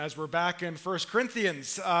As we're back in 1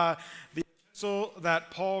 Corinthians, the epistle that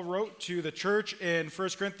Paul wrote to the church in 1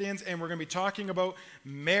 Corinthians, and we're going to be talking about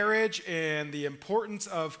marriage and the importance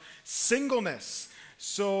of singleness.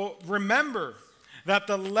 So remember that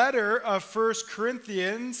the letter of 1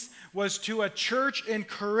 Corinthians was to a church in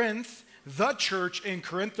Corinth, the church in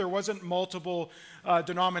Corinth. There wasn't multiple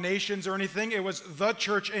denominations or anything. It was the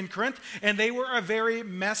church in Corinth, and they were a very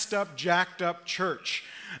messed up, jacked up church.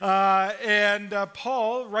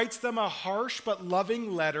 Paul writes them a harsh but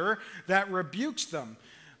loving letter that rebukes them.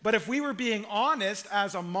 But if we were being honest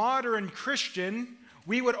as a modern Christian,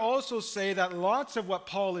 we would also say that lots of what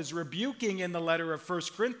Paul is rebuking in the letter of 1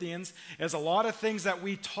 Corinthians is a lot of things that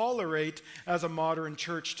we tolerate as a modern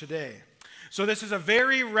church today. So this is a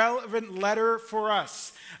very relevant letter for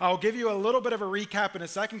us. I'll give you a little bit of a recap in a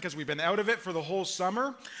second because we've been out of it for the whole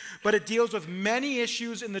summer. But it deals with many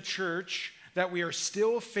issues in the church that we are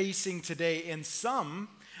still facing today, and some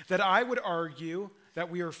that I would argue that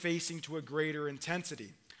we are facing to a greater intensity.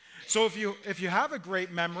 So if you have a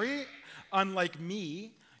great memory, unlike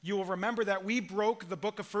me, you will remember that we broke the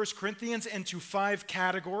book of 1 Corinthians into 5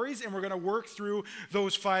 categories, and we're going to work through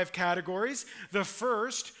those 5 categories. The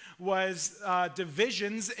first was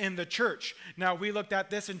divisions in the church. Now, we looked at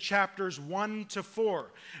this in chapters 1 to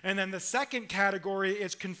 4. And then the second category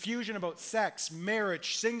is confusion about sex,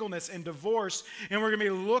 marriage, singleness, and divorce. And we're going to be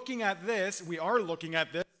looking at this,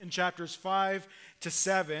 in chapters 5 to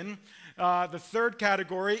 7. The third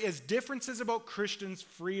category is differences about Christians'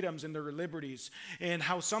 freedoms and their liberties, and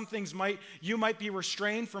how some things you might be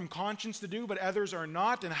restrained from conscience to do, but others are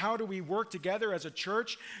not, and how do we work together as a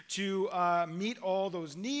church to meet all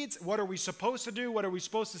those needs? What are we supposed to do? What are we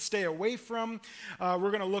supposed to stay away from?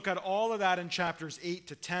 We're going to look at all of that in chapters 8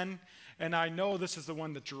 to 10. And I know this is the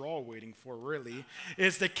one that you're all waiting for, really,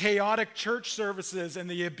 is the chaotic church services and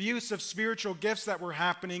the abuse of spiritual gifts that were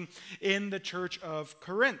happening in the church of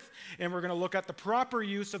Corinth. And we're going to look at the proper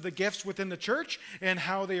use of the gifts within the church and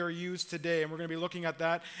how they are used today. And we're going to be looking at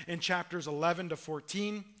that in chapters 11 to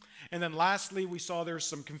 14. And then lastly, we saw there's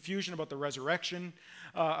some confusion about the resurrection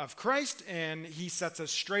of Christ, and he sets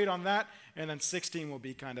us straight on that. And then 16 will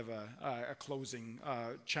be kind of a closing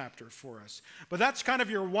chapter for us. But that's kind of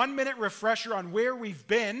your 1-minute refresher on where we've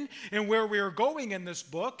been and where we are going in this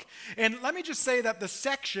book. And let me just say that the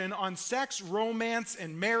section on sex, romance,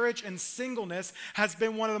 and marriage and singleness has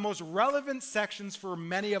been one of the most relevant sections for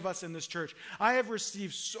many of us in this church. I have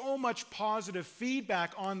received so much positive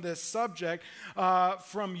feedback on this subject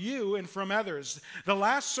from you and from others. The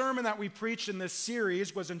last sermon that we preached in this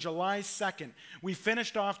series was on July 2nd. We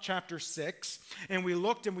finished off chapter 6. And we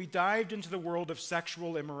looked and we dived into the world of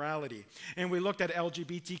sexual immorality. And we looked at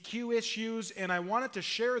LGBTQ issues, and I wanted to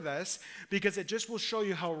share this because it just will show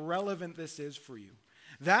you how relevant this is for you.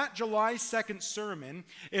 That July 2nd sermon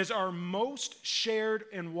is our most shared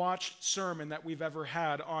and watched sermon that we've ever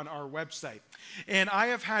had on our website. And I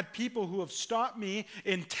have had people who have stopped me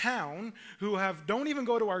in town who don't even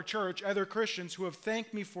go to our church, other Christians, who have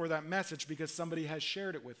thanked me for that message because somebody has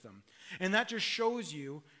shared it with them. And that just shows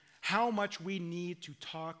you how much we need to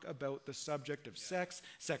talk about the subject of sex,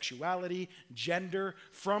 sexuality, gender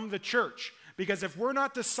from the church. Because if we're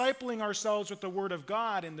not discipling ourselves with the Word of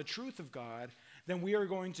God and the truth of God, then we are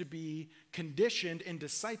going to be conditioned and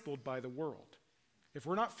discipled by the world. If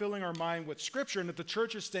we're not filling our mind with Scripture, and if the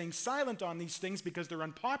church is staying silent on these things because they're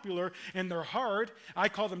unpopular and they're hard, I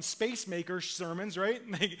call them space maker sermons, right?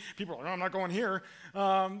 People are, I'm not going here.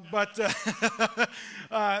 But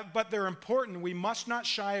they're important. We must not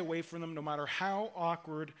shy away from them no matter how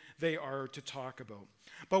awkward they are to talk about.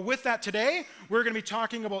 But with that today, we're going to be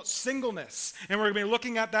talking about singleness. And we're going to be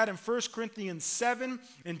looking at that in 1 Corinthians 7.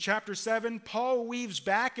 In chapter 7, Paul weaves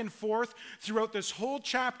back and forth throughout this whole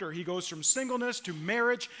chapter. He goes from singleness to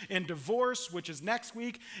marriage and divorce, which is next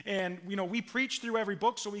week. And, we preach through every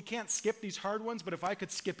book, so we can't skip these hard ones. But if I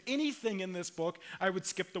could skip anything in this book, I would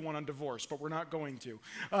skip the one on divorce. But we're not going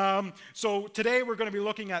to. So today, we're going to be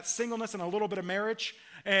looking at singleness and a little bit of marriage.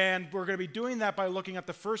 And we're going to be doing that by looking at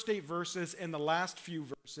the first 8 verses and the last few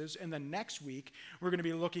verses. And then next week, we're going to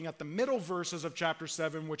be looking at the middle verses of chapter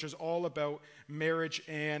 7, which is all about marriage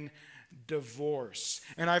and divorce.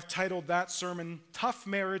 And I've titled that sermon, Tough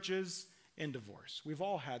Marriages and Divorce. We've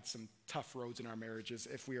all had some tough roads in our marriages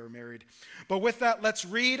if we are married. But with that, let's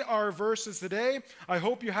read our verses today. I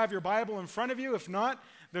hope you have your Bible in front of you. If not,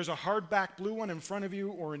 there's a hardback blue one in front of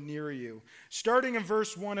you or near you. Starting in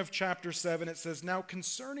verse 1 of chapter 7, it says, Now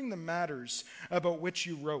concerning the matters about which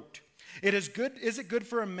you wrote, is it good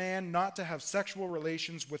for a man not to have sexual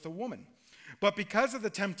relations with a woman? But because of the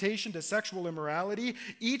temptation to sexual immorality,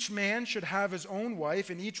 each man should have his own wife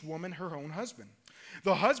and each woman her own husband.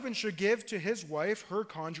 The husband should give to his wife her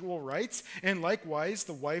conjugal rights, and likewise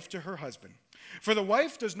the wife to her husband. For the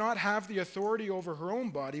wife does not have the authority over her own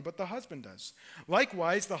body, but the husband does.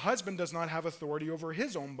 Likewise, the husband does not have authority over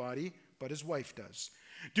his own body, but his wife does.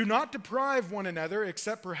 Do not deprive one another,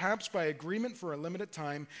 except perhaps by agreement for a limited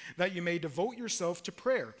time, that you may devote yourself to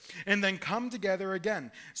prayer, and then come together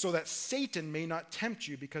again, so that Satan may not tempt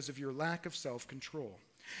you because of your lack of self-control.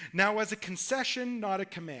 Now, as a concession, not a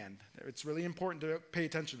command. It's really important to pay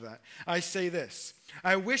attention to that. I say this: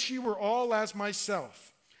 I wish you were all as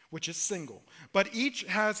myself, which is single, but each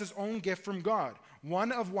has his own gift from God,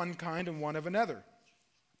 one of one kind and one of another.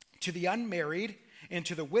 To the unmarried and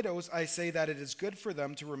to the widows, I say that it is good for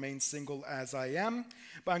them to remain single as I am.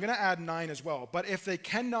 But I'm going to add 9 as well. But if they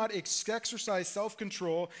cannot exercise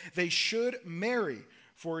self-control, they should marry,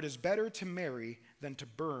 for it is better to marry than to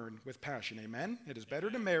burn with passion. Amen? It is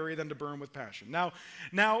better to marry than to burn with passion. Now,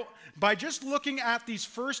 by just looking at these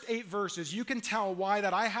first 8 verses, you can tell why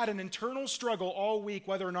that I had an internal struggle all week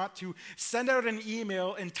whether or not to send out an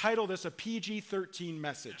email and title this a PG-13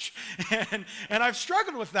 message. And I've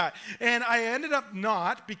struggled with that. And I ended up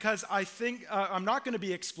not, because I think I'm not going to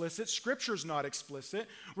be explicit. Scripture's not explicit.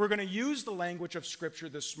 We're going to use the language of Scripture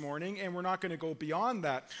this morning, and we're not going to go beyond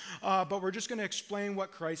that. But we're just going to explain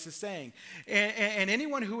what Christ is saying. And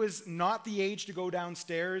anyone who is not the age to go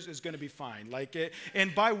downstairs is going to be fine.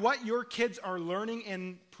 And by what your kids are learning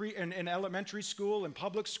in elementary school and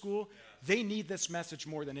public school, they need this message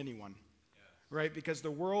more than anyone, right? Because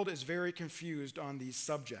the world is very confused on these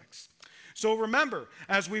subjects. So remember,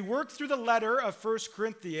 as we work through the letter of 1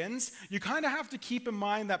 Corinthians, you kind of have to keep in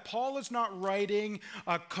mind that Paul is not writing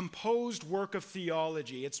a composed work of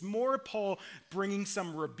theology. It's more Paul bringing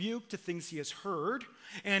some rebuke to things he has heard,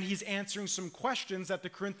 and he's answering some questions that the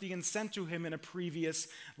Corinthians sent to him in a previous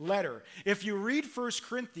letter. If you read 1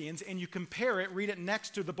 Corinthians and you compare it, read it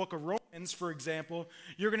next to the book of Romans, for example,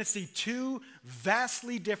 you're going to see 2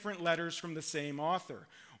 vastly different letters from the same author.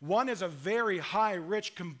 One is a very high,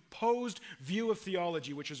 rich, composed view of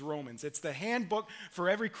theology, which is Romans. It's the handbook for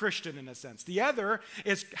every Christian in a sense. The other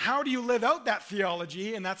is how do you live out that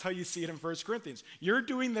theology, and that's how you see it in 1 Corinthians. You're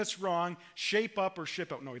doing this wrong, shape up or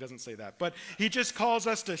ship out. No, he doesn't say that. But he just calls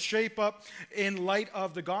us to shape up in light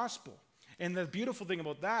of the gospel. And the beautiful thing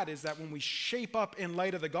about that is that when we shape up in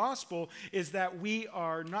light of the gospel is that we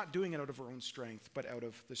are not doing it out of our own strength, but out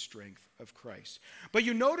of the strength of Christ. But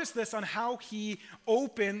you notice this on how he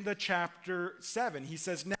opened the chapter 7. He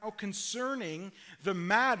says, now concerning the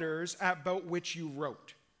matters about which you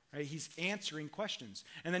wrote. Right? He's answering questions.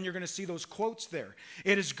 And then you're going to see those quotes there.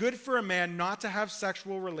 It is good for a man not to have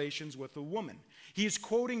sexual relations with a woman. He's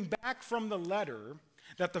quoting back from the letter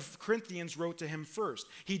that the Corinthians wrote to him first.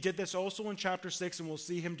 He did this also in chapter 6, and we'll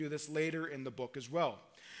see him do this later in the book as well.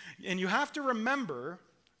 And you have to remember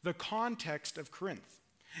the context of Corinth.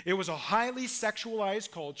 It was a highly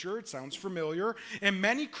sexualized culture, it sounds familiar, and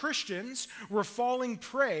many Christians were falling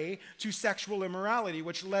prey to sexual immorality,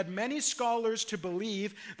 which led many scholars to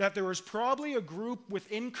believe that there was probably a group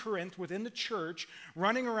within Corinth, within the church,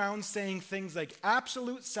 running around saying things like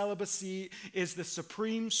absolute celibacy is the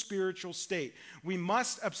supreme spiritual state. We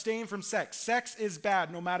must abstain from sex. Sex is bad,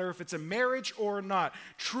 no matter if it's a marriage or not.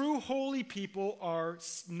 True holy people are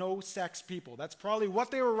no sex people. That's probably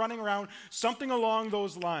what they were running around, something along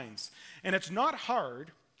those lines. And it's not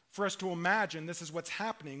hard for us to imagine this is what's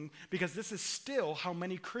happening, because this is still how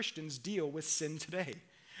many Christians deal with sin today.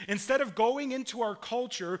 Instead of going into our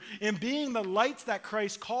culture and being the lights that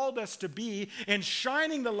Christ called us to be and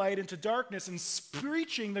shining the light into darkness and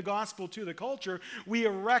preaching the gospel to the culture, we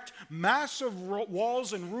erect massive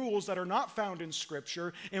walls and rules that are not found in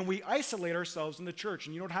Scripture, and we isolate ourselves in the church.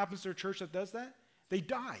 And you know what happens to a church that does that? They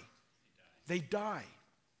die. They die.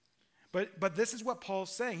 But this is what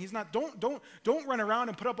Paul's saying. He's not, don't run around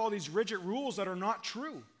and put up all these rigid rules that are not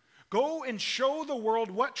true. Go and show the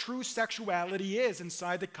world what true sexuality is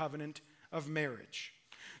inside the covenant of marriage.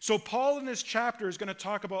 So Paul in this chapter is going to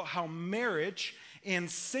talk about how marriage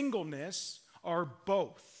and singleness are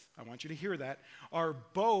both, I want you to hear that, are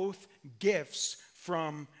both gifts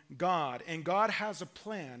from God. And God has a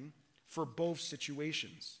plan for both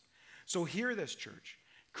situations. So hear this, church.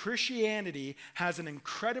 Christianity has an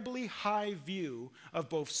incredibly high view of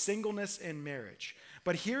both singleness and marriage.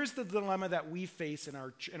 But here's the dilemma that we face in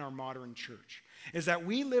our modern church, is that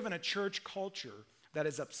we live in a church culture that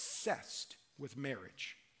is obsessed with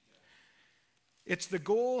marriage. It's the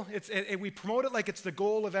goal, we promote it like it's the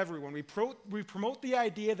goal of everyone. We promote the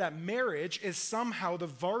idea that marriage is somehow the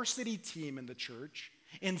varsity team in the church,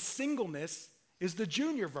 and singleness is the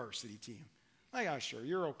junior varsity team. Like, oh, sure,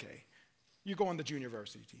 you're okay. You go on the junior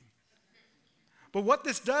varsity team. But what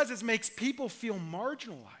this does is makes people feel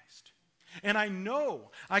marginalized. And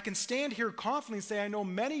I can stand here confidently and say, I know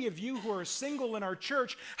many of you who are single in our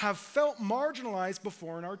church have felt marginalized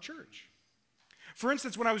before in our church. For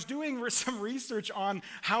instance, when I was doing some research on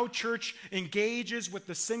how church engages with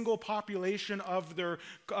the single population of their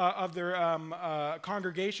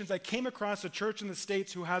congregations, I came across a church in the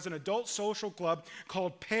States who has an adult social club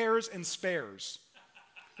called Pairs and Spares.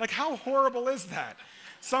 Like, how horrible is that?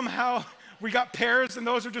 Somehow we got pairs, and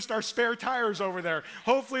those are just our spare tires over there.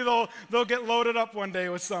 Hopefully they'll get loaded up one day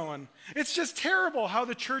with someone. It's just terrible how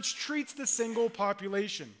the church treats the single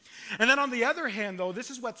population. And then on the other hand, though, this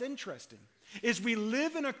is what's interesting, is we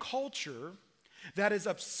live in a culture that is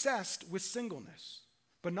obsessed with singleness,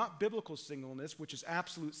 but not biblical singleness, which is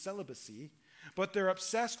absolute celibacy, but they're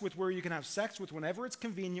obsessed with where you can have sex with whenever it's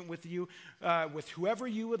convenient with you, with whoever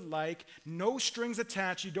you would like, no strings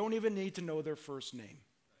attached. You don't even need to know their first name.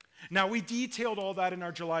 Now, we detailed all that in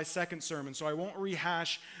our July 2nd sermon, so I won't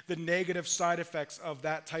rehash the negative side effects of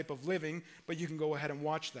that type of living, but you can go ahead and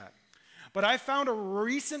watch that. But I found a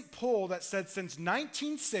recent poll that said since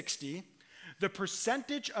 1960, the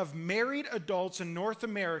percentage of married adults in North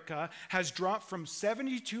America has dropped from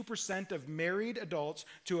 72% of married adults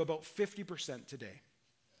to about 50% today.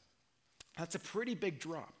 That's a pretty big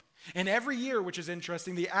drop. And every year, which is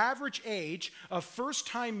interesting, the average age of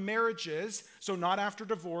first-time marriages, so not after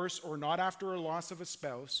divorce or not after a loss of a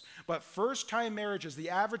spouse, but first-time marriages,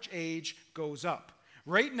 the average age goes up.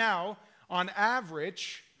 Right now, on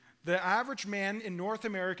average, the average man in North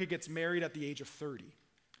America gets married at the age of 30.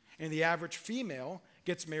 And the average female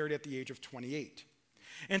gets married at the age of 28.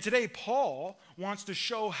 And today, Paul wants to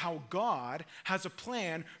show how God has a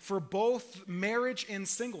plan for both marriage and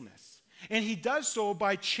singleness. And he does so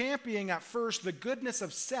by championing at first the goodness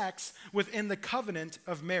of sex within the covenant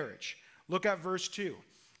of marriage. Look at verse 2.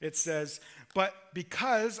 It says, but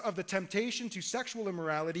because of the temptation to sexual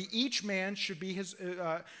immorality, each man should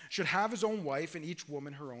have his own wife and each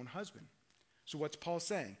woman her own husband. So what's Paul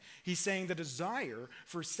saying? He's saying the desire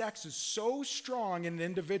for sex is so strong in an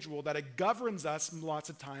individual that it governs us lots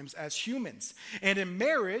of times as humans. And in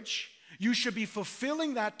marriage, you should be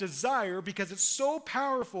fulfilling that desire because it's so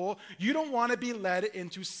powerful, you don't want to be led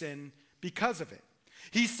into sin because of it.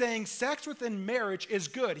 He's saying sex within marriage is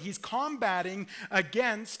good. He's combating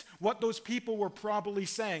against what those people were probably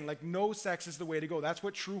saying, like no sex is the way to go. That's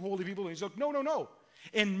what true holy people do. He's like, no.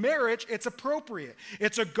 In marriage, it's appropriate.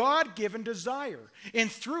 It's a God-given desire.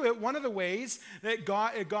 And through it, one of the ways that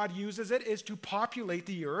God uses it is to populate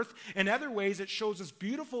the earth. In other ways, it shows us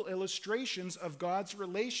beautiful illustrations of God's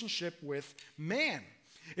relationship with man.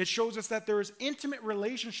 It shows us that there is intimate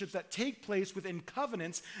relationships that take place within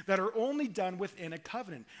covenants that are only done within a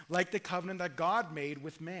covenant, like the covenant that God made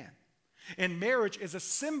with man. And marriage is a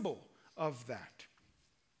symbol of that.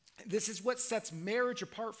 This is what sets marriage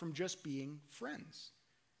apart from just being friends.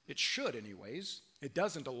 It should, anyways. It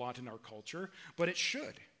doesn't a lot in our culture, but it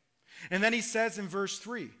should. And then he says in verse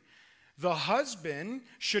 3, the husband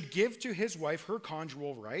should give to his wife her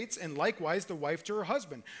conjugal rights, and likewise the wife to her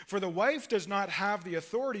husband. For the wife does not have the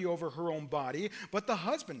authority over her own body, but the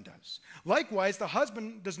husband does. Likewise, the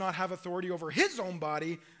husband does not have authority over his own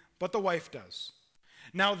body, but the wife does.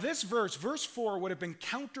 Now this verse 4, would have been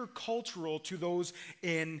countercultural to those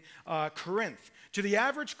in Corinth. To the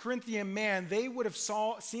average Corinthian man, they would have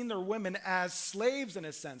seen their women as slaves in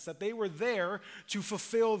a sense, that they were there to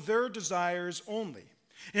fulfill their desires only.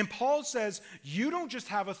 And Paul says, you don't just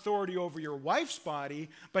have authority over your wife's body,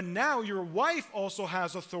 but now your wife also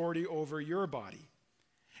has authority over your body.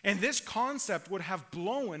 And this concept would have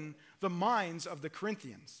blown the minds of the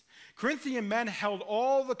Corinthians. Corinthian men held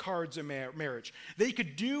all the cards in marriage. They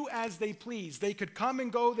could do as they please. They could come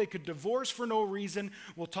and go. They could divorce for no reason.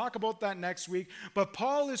 We'll talk about that next week. But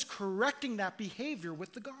Paul is correcting that behavior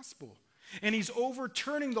with the gospel. And he's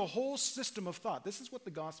overturning the whole system of thought. This is what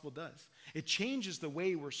the gospel does. It changes the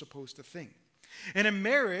way we're supposed to think. And in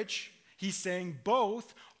marriage, he's saying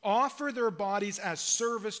both offer their bodies as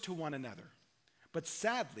service to one another. But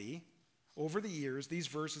sadly, over the years, these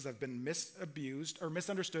verses have been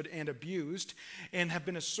misunderstood and abused, and have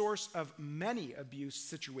been a source of many abuse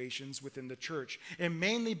situations within the church, and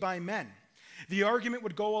mainly by men. The argument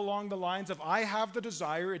would go along the lines of, I have the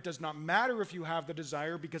desire, it does not matter if you have the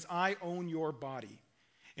desire because I own your body.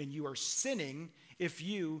 And you are sinning if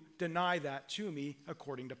you deny that to me,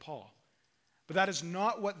 according to Paul. But that is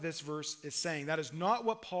not what this verse is saying. That is not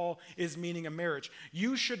what Paul is meaning in marriage.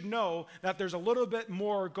 You should know that there's a little bit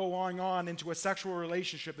more going on into a sexual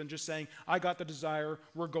relationship than just saying, I got the desire,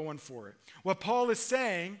 we're going for it. What Paul is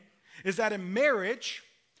saying is that in marriage,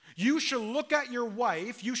 You should look at your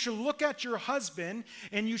wife, you should look at your husband,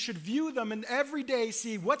 and you should view them and every day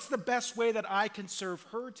see what's the best way that I can serve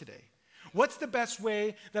her today? What's the best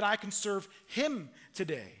way that I can serve him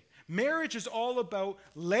today? Marriage is all about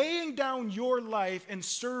laying down your life and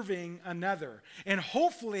serving another. And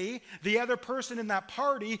hopefully the other person in that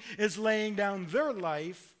party is laying down their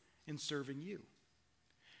life and serving you.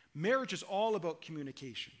 Marriage is all about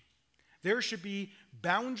communication. There should be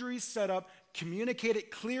boundaries set up,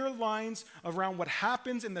 communicated clear lines around what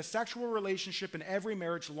happens in the sexual relationship in every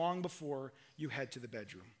marriage long before you head to the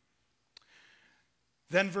bedroom.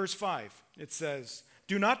 Then verse 5, it says,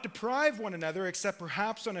 do not deprive one another except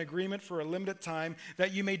perhaps on agreement for a limited time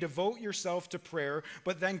that you may devote yourself to prayer,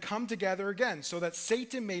 but then come together again so that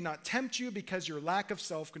Satan may not tempt you because your lack of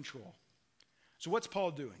self-control. So what's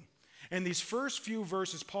Paul doing? In these first few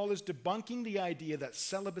verses, Paul is debunking the idea that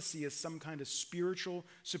celibacy is some kind of spiritual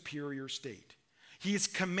superior state. He is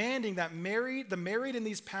commanding that the married in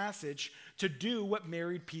these passages to do what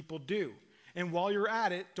married people do. And while you're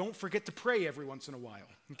at it, don't forget to pray every once in a while.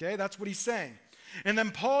 Okay, that's what he's saying. And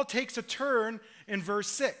then Paul takes a turn in verse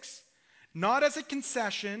 6. Not as a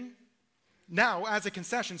concession, not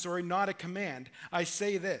a command. I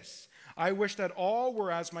say this. I wish that all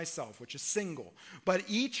were as myself, which is single, but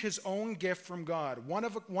each his own gift from God, one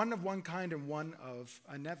of one kind and one of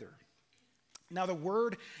another. Now, the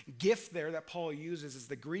word gift there that Paul uses is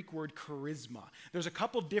the Greek word charisma. There's a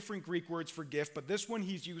couple different Greek words for gift, but this one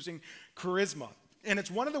he's using charisma. And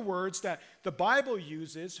it's one of the words that the Bible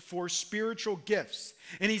uses for spiritual gifts.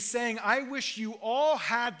 And he's saying, I wish you all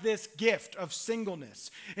had this gift of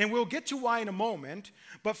singleness. And we'll get to why in a moment.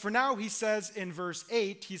 But for now, he says in verse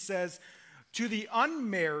 8, he says, to the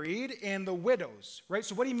unmarried and the widows, right?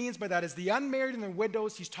 So what he means by that is the unmarried and the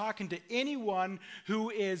widows, he's talking to anyone who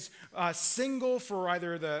is single for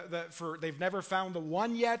either for they've never found the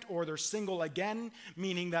one yet, or they're single again,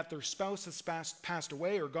 meaning that their spouse has passed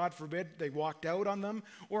away, or God forbid, they walked out on them,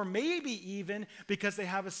 or maybe even because they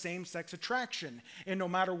have a same-sex attraction. And no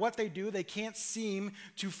matter what they do, they can't seem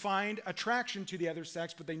to find attraction to the other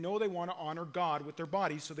sex, but they know they want to honor God with their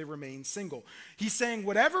body, so they remain single. He's saying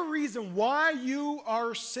whatever reason why you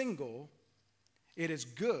are single, it is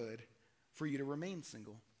good for you to remain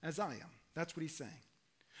single, as I am. That's what he's saying.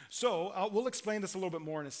 So we'll explain this a little bit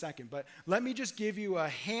more in a second, but let me just give you a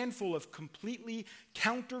handful of completely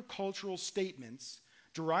countercultural statements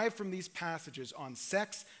derived from these passages on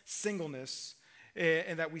sex, singleness,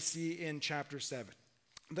 and that we see in chapter 7.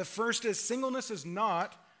 The first is singleness is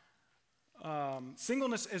not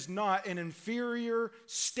an inferior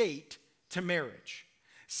state to marriage.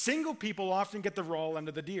 Single people often get the raw end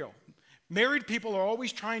of the deal. Married people are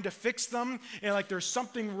always trying to fix them, and like there's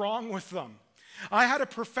something wrong with them. I had a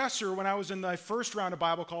professor when I was in my first round of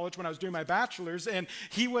Bible college when I was doing my bachelor's, and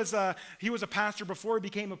he was a pastor before he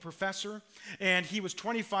became a professor, and he was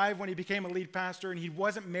 25 when he became a lead pastor, and he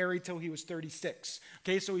wasn't married till he was 36.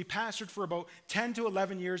 Okay, so he pastored for about 10 to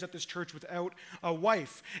 11 years at this church without a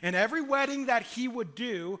wife. And every wedding that he would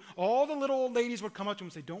do, all the little old ladies would come up to him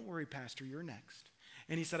and say, "Don't worry, pastor, you're next."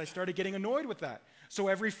 And he said, I started getting annoyed with that. So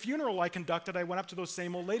every funeral I conducted, I went up to those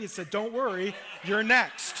same old ladies and said, "Don't worry, you're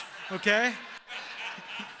next." Okay?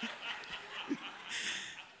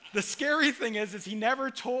 The scary thing is he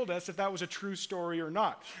never told us if that was a true story or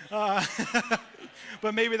not.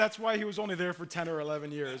 But maybe that's why he was only there for 10 or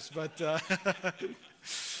 11 years. But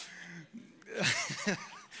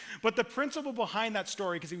the principle behind that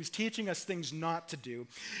story, because he was teaching us things not to do,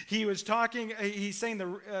 he's saying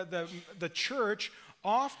the church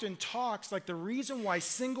often talks like the reason why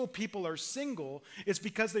single people are single is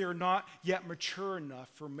because they are not yet mature enough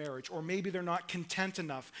for marriage, or maybe they're not content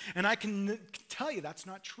enough. And I can tell you that's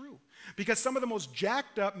not true, because some of the most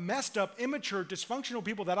jacked up, messed up, immature, dysfunctional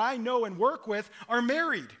people that I know and work with are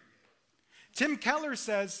married. Tim Keller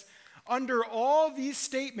says, under all these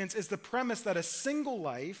statements is the premise that a single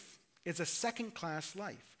life is a second-class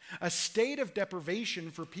life, a state of deprivation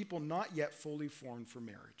for people not yet fully formed for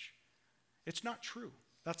marriage. It's not true.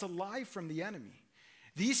 That's a lie from the enemy.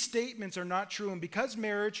 These statements are not true, and because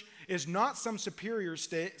marriage is not some superior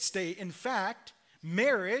state, in fact,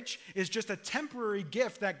 marriage is just a temporary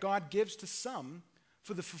gift that God gives to some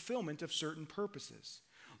for the fulfillment of certain purposes.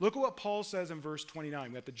 Look at what Paul says in verse 29.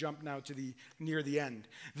 We have to jump now to near the end.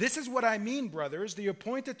 This is what I mean, brothers. The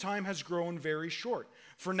appointed time has grown very short.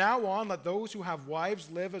 From now on, let those who have wives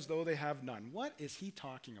live as though they have none. What is he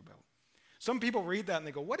talking about? Some people read that and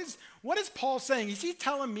they go, what is Paul saying? Is he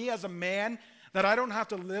telling me as a man that I don't have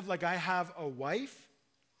to live like I have a wife?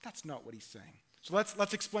 That's not what he's saying. So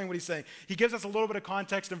let's explain what he's saying. He gives us a little bit of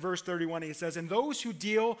context in verse 31. He says, "And those who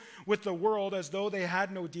deal with the world as though they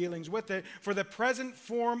had no dealings with it, for the present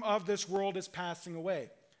form of this world is passing away."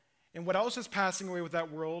 And what else is passing away with that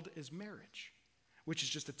world is marriage, which is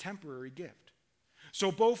just a temporary gift.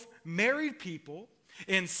 So both married people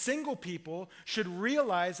and single people should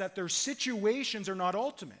realize that their situations are not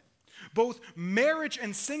ultimate. Both marriage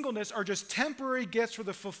and singleness are just temporary gifts for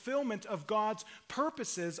the fulfillment of God's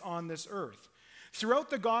purposes on this earth. Throughout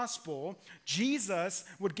the gospel, Jesus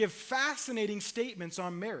would give fascinating statements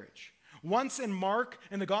on marriage. Once in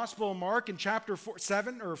the Gospel of Mark, in chapter 12,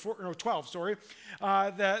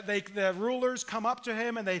 the rulers come up to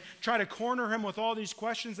him and they try to corner him with all these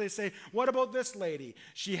questions. They say, "What about this lady?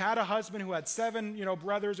 She had a husband who had 7,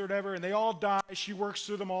 brothers or whatever, and they all die. She works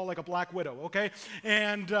through them all like a black widow." Okay,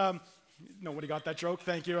 and nobody got that joke.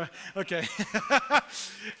 Thank you. Okay,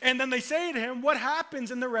 and then they say to him, "What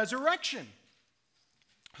happens in the resurrection?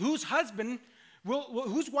 Whose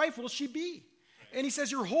wife will she be?" And he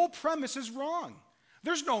says, "Your whole premise is wrong.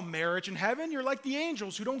 There's no marriage in heaven. You're like the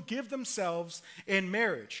angels who don't give themselves in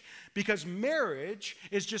marriage." Because marriage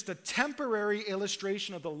is just a temporary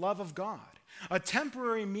illustration of the love of God, a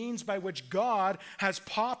temporary means by which God has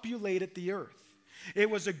populated the earth. It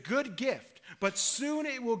was a good gift, but soon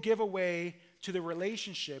it will give away to the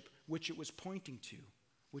relationship which it was pointing to,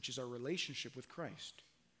 which is our relationship with Christ.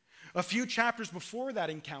 A few chapters before that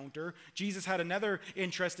encounter, Jesus had another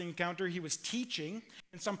interesting encounter. He was teaching,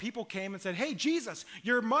 and some people came and said, "Hey, Jesus,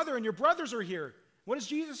 your mother and your brothers are here." What does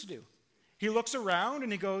Jesus do? He looks around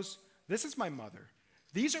and he goes, "This is my mother.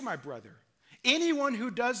 These are my brother. Anyone who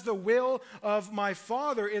does the will of my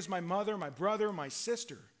Father is my mother, my brother, my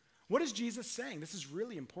sister." What is Jesus saying? This is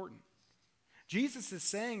really important. Jesus is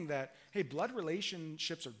saying that, hey, blood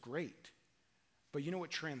relationships are great, but you know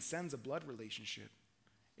what transcends a blood relationship?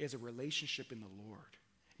 Is a relationship in the Lord.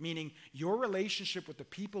 Meaning your relationship with the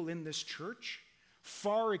people in this church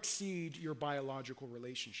far exceed your biological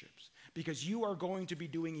relationships, because you are going to be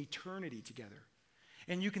doing eternity together.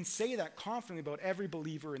 And you can say that confidently about every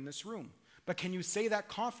believer in this room, but can you say that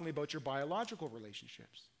confidently about your biological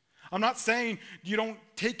relationships? I'm not saying you don't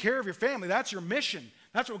take care of your family. That's your mission.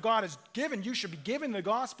 That's what God has given. You should be giving the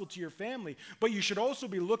gospel to your family, but you should also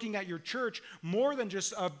be looking at your church more than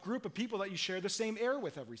just a group of people that you share the same air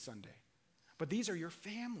with every Sunday. But these are your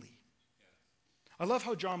family. I love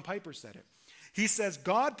how John Piper said it. He says,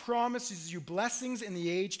 "God promises you blessings in the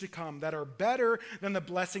age to come that are better than the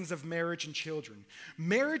blessings of marriage and children.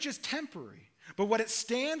 Marriage is temporary, but what it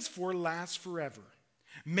stands for lasts forever.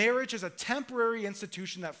 Marriage is a temporary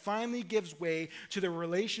institution that finally gives way to the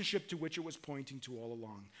relationship to which it was pointing to all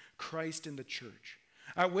along, Christ in the church.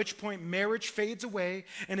 At which point marriage fades away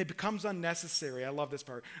and it becomes unnecessary." I love this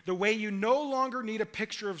part. "The way you no longer need a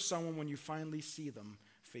picture of someone when you finally see them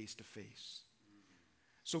face to face."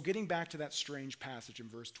 So getting back to that strange passage in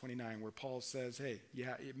verse 29 where Paul says, hey,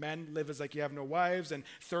 yeah, men live as like you have no wives, and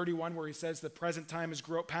 31 where he says the present time is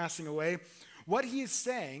passing away. What he is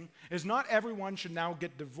saying is not everyone should now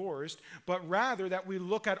get divorced, but rather that we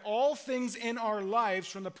look at all things in our lives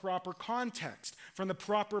from the proper context, from the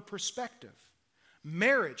proper perspective.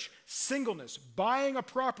 Marriage, singleness, buying a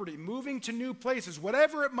property, moving to new places,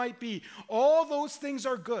 whatever it might be, all those things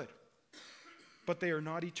are good, but they are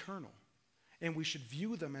not eternal. And we should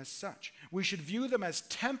view them as such. We should view them as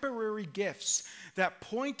temporary gifts that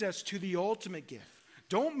point us to the ultimate gift.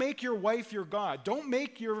 Don't make your wife your God. Don't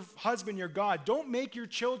make your husband your God. Don't make your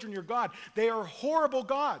children your God. They are horrible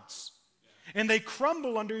gods, and they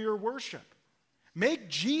crumble under your worship. Make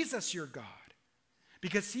Jesus your God,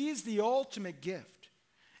 because he is the ultimate gift.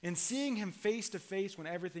 And seeing him face to face when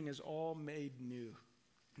everything is all made new,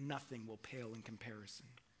 nothing will pale in comparison.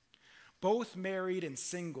 Both married and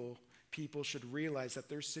single people should realize that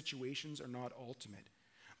their situations are not ultimate.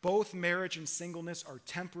 Both marriage and singleness are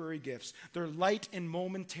temporary gifts. They're light and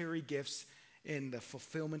momentary gifts in the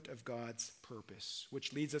fulfillment of God's purpose,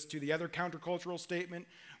 which leads us to the other countercultural statement,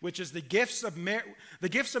 which is the gifts of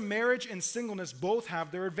marriage and singleness both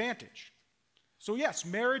have their advantage. So yes,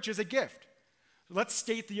 marriage is a gift. Let's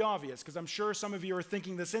state the obvious, because I'm sure some of you are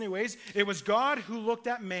thinking this anyways. It was God who looked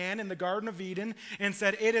at man in the Garden of Eden and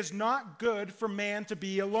said, "It is not good for man to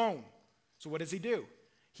be alone." So what does he do?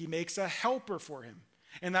 He makes a helper for him.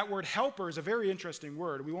 And that word helper is a very interesting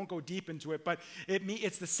word. We won't go deep into it, but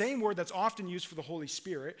it's the same word that's often used for the Holy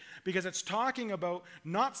Spirit, because it's talking about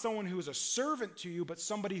not someone who is a servant to you, but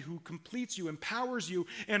somebody who completes you, empowers you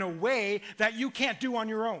in a way that you can't do on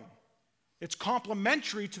your own. It's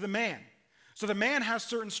complementary to the man. So the man has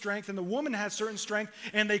certain strength and the woman has certain strength,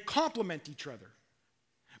 and they complement each other.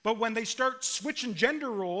 But when they start switching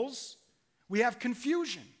gender roles, we have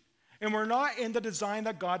confusion. And we're not in the design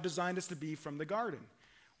that God designed us to be from the garden.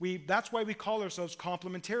 That's why we call ourselves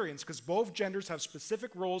complementarians, because both genders have specific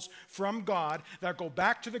roles from God that go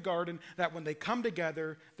back to the garden, that when they come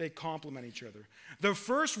together, they complement each other. The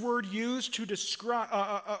first word used to describe,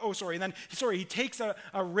 he takes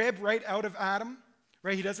a rib right out of Adam,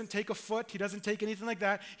 right? He doesn't take a foot, he doesn't take anything like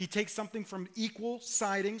that. He takes something from equal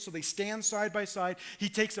siding, so they stand side by side. He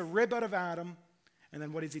takes a rib out of Adam, and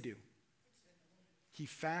then what does he do? He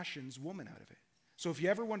fashions woman out of it. So if you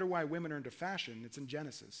ever wonder why women are into fashion, it's in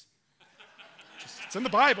Genesis. It's in the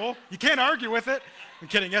Bible. You can't argue with it. I'm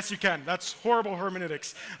kidding. Yes, you can. That's horrible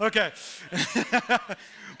hermeneutics. Okay.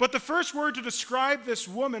 But the first word to describe this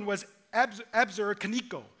woman was ebzer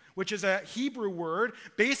kaniko, which is a Hebrew word.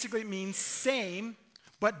 Basically, it means same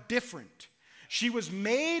but different. She was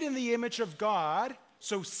made in the image of God,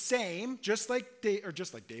 so same, just like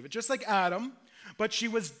Adam, but she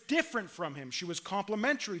was different from him. She was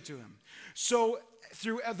complementary to him. So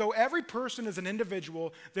though every person is an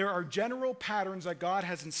individual, there are general patterns that God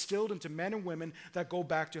has instilled into men and women that go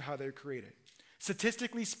back to how they're created.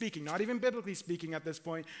 Statistically speaking, not even biblically speaking at this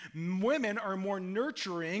point, women are more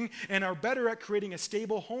nurturing and are better at creating a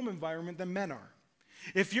stable home environment than men are.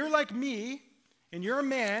 If you're like me and you're a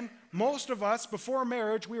man, most of us, before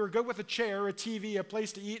marriage, we were good with a chair, a TV, a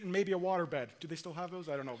place to eat, and maybe a waterbed. Do they still have those?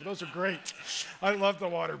 I don't know, but those are great. I love the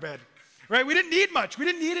waterbed. Right? We didn't need much. We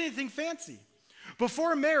didn't need anything fancy.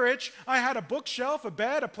 Before marriage, I had a bookshelf, a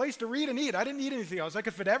bed, a place to read and eat. I didn't need anything else. I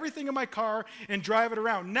could fit everything in my car and drive it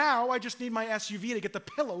around. Now, I just need my SUV to get the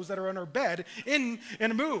pillows that are on our bed in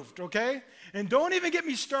and moved, okay? And don't even get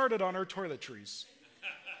me started on our toiletries.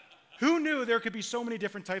 Who knew there could be so many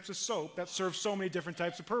different types of soap that serve so many different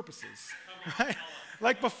types of purposes? Right?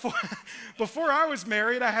 Like before I was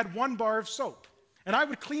married, I had one bar of soap, and I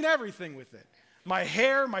would clean everything with it. My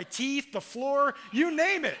hair, my teeth, the floor, you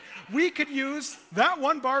name it. We could use that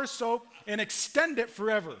one bar of soap and extend it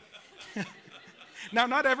forever. Now,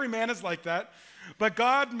 not every man is like that, but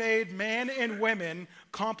God made man and women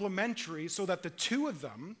complementary so that the two of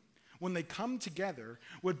them, when they come together,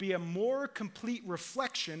 would be a more complete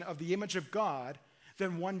reflection of the image of God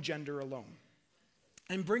than one gender alone.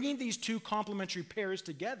 And bringing these two complementary pairs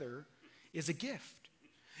together is a gift.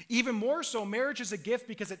 Even more so, marriage is a gift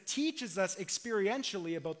because it teaches us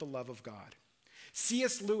experientially about the love of God.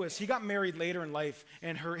 C.S. Lewis, he got married later in life,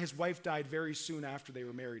 and his wife died very soon after they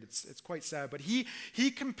were married. It's quite sad, but he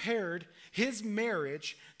compared his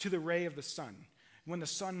marriage to the ray of the sun. When the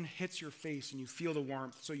sun hits your face and you feel the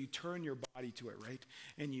warmth, so you turn your body to it, right?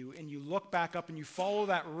 And you look back up and you follow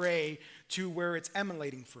that ray to where it's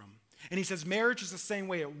emanating from. And he says marriage is the same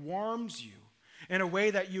way. It warms you in a way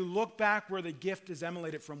that you look back where the gift is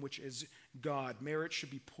emanated from, which is God. Marriage should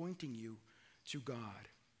be pointing you to God.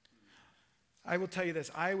 I will tell you this.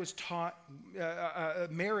 I was taught,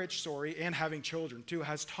 marriage, and having children too,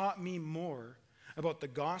 has taught me more about the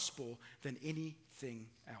gospel than anything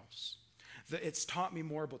else. It's taught me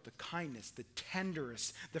more about the kindness, the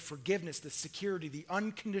tenderness, the forgiveness, the security, the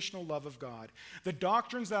unconditional love of God. The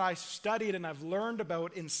doctrines that I studied and I've learned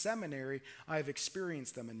about in seminary, I've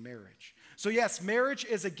experienced them in marriage. So yes, marriage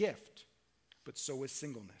is a gift, but so is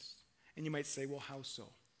singleness. And you might say, well, how so?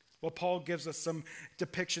 Well, Paul gives us some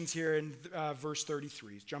depictions here in verse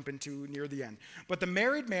 33. Jump into near the end. But the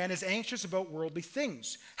married man is anxious about worldly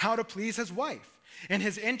things, how to please his wife, and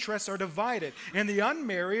his interests are divided. And the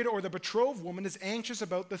unmarried or the betrothed woman is anxious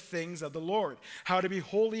about the things of the Lord, how to be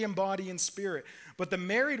holy in body and spirit. But the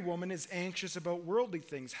married woman is anxious about worldly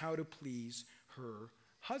things, how to please her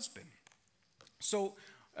husband. So,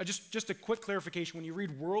 just a quick clarification. When you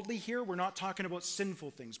read worldly here, we're not talking about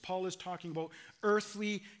sinful things. Paul is talking about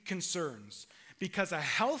earthly concerns. Because a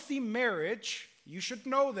healthy marriage, you should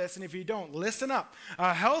know this, and if you don't, listen up.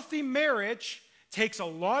 A healthy marriage takes a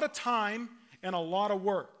lot of time and a lot of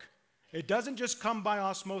work. It doesn't just come by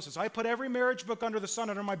osmosis. I put every marriage book under the sun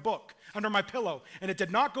under my pillow, and it did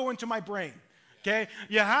not go into my brain. Okay?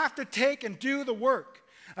 You have to take and do the work.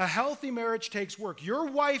 A healthy marriage takes work. Your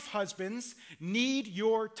wife, husbands, need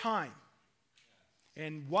your time.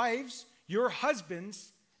 And wives, your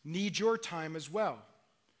husbands need your time as well.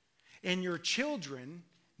 And your children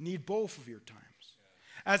need both of your times.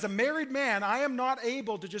 As a married man, I am not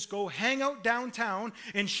able to just go hang out downtown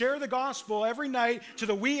and share the gospel every night to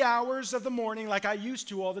the wee hours of the morning like I used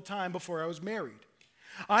to all the time before I was married.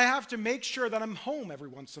 I have to make sure that I'm home every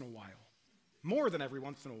once in a while, more than every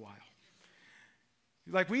once in a while.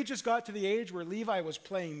 Like, we just got to the age where Levi was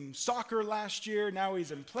playing soccer last year. Now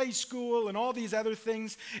he's in play school and all these other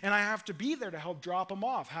things. And I have to be there to help drop him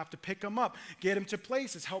off, have to pick him up, get him to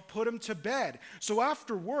places, help put him to bed. So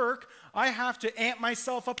after work, I have to amp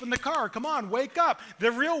myself up in the car. Come on, wake up.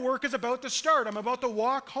 The real work is about to start. I'm about to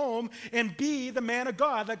walk home and be the man of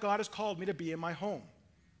God that God has called me to be in my home.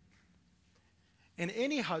 And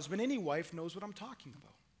any husband, any wife knows what I'm talking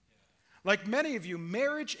about. Like many of you,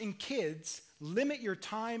 marriage and kids limit your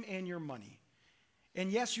time and your money.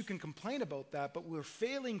 And yes, you can complain about that, but we're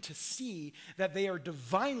failing to see that they are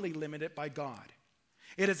divinely limited by God.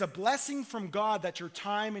 It is a blessing from God that your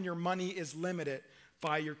time and your money is limited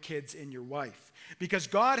by your kids and your wife. Because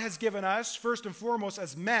God has given us, first and foremost,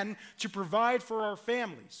 as men, to provide for our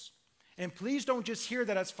families. And please don't just hear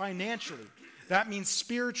that as financially. That means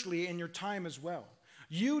spiritually in your time as well.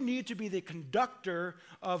 You need to be the conductor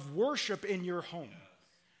of worship in your home.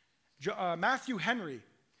 Matthew Henry,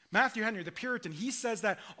 the Puritan, he says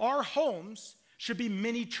that our homes should be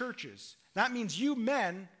mini churches. That means you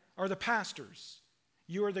men are the pastors.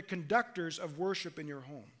 You are the conductors of worship in your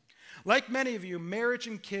home. Like many of you, marriage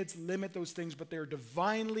and kids limit those things, but they're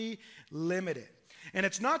divinely limited. And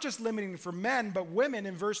it's not just limiting for men, but women.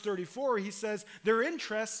 In verse 34, he says their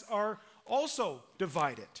interests are also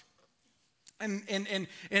divided. And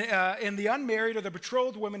the unmarried or the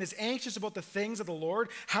betrothed woman is anxious about the things of the Lord,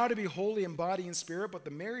 how to be holy in body and spirit, but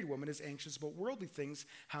the married woman is anxious about worldly things,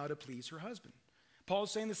 how to please her husband. Paul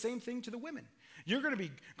is saying the same thing to the women. You're going to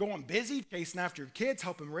be going busy, chasing after your kids,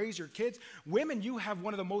 helping raise your kids. Women, you have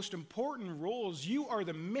one of the most important roles. You are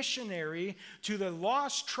the missionary to the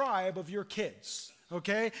lost tribe of your kids.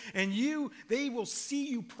 Okay? And they will see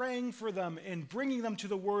you praying for them and bringing them to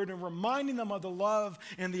the Word and reminding them of the love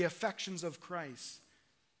and the affections of Christ.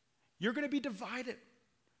 You're going to be divided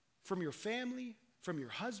from your family, from your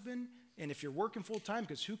husband, and if you're working full time,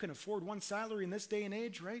 because who can afford one salary in this day and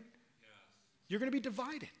age, right? Yes. You're going to be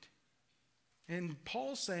divided. And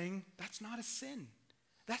Paul's saying that's not a sin.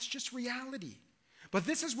 That's just reality. But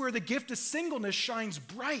this is where the gift of singleness shines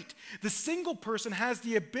bright. The single person has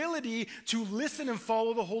the ability to listen and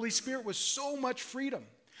follow the Holy Spirit with so much freedom.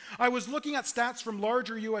 I was looking at stats from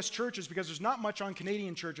larger U.S. churches because there's not much on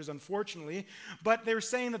Canadian churches, unfortunately. But they're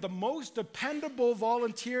saying that the most dependable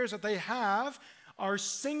volunteers that they have are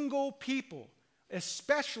single people,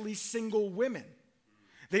 especially single women.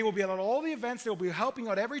 They will be at all the events. They'll be helping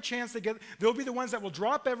out every chance they get. They'll be the ones that will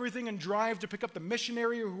drop everything and drive to pick up the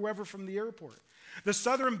missionary or whoever from the airport. The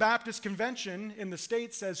Southern Baptist Convention in the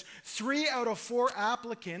States says 3 out of 4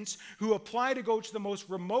 applicants who apply to go to the most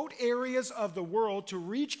remote areas of the world to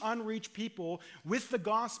reach unreached people with the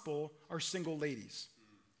gospel are single ladies.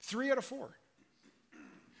 3 out of 4.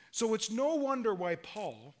 So it's no wonder why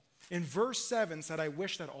Paul, in verse 7, said, I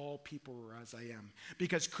wish that all people were as I am.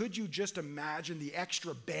 Because could you just imagine the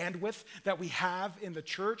extra bandwidth that we have in the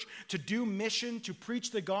church to do mission, to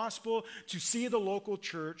preach the gospel, to see the local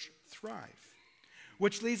church thrive?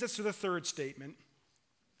 Which leads us to the third statement,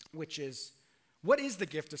 which is, what is the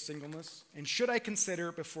gift of singleness? And should I consider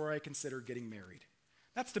it before I consider getting married?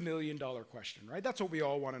 That's the million-dollar question, right? That's what we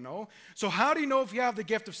all want to know. So how do you know if you have the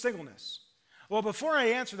gift of singleness? Well, before I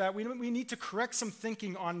answer that, we need to correct some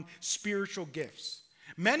thinking on spiritual gifts.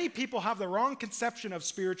 Many people have the wrong conception of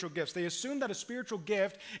spiritual gifts. They assume that a spiritual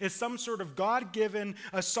gift is some sort of God-given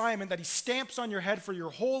assignment that he stamps on your head for your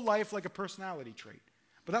whole life like a personality trait.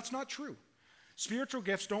 But that's not true. Spiritual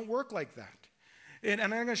gifts don't work like that. And I'm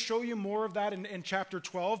going to show you more of that in chapter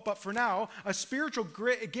 12. But for now, a spiritual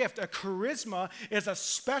gift, a charisma, is a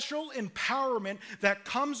special empowerment that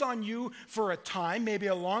comes on you for a time, maybe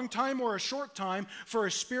a long time or a short time, for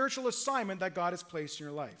a spiritual assignment that God has placed in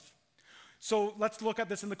your life. So let's look at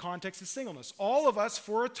this in the context of singleness. All of us,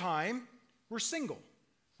 for a time, were single,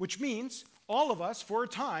 which means all of us, for a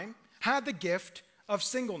time, had the gift of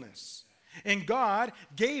singleness. And God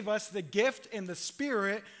gave us the gift and the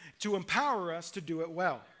Spirit to empower us to do it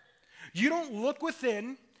well. You don't look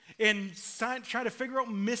within and try to figure out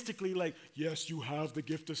mystically, like, yes, you have the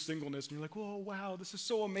gift of singleness. And you're like, oh, wow, this is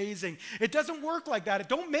so amazing. It doesn't work like that.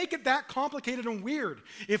 Don't make it that complicated and weird.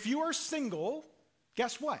 If you are single,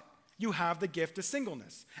 guess what? You have the gift of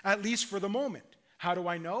singleness, at least for the moment. How do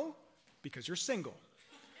I know? Because you're single.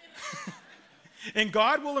 And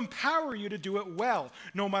God will empower you to do it well,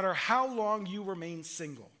 no matter how long you remain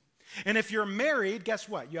single. And if you're married, guess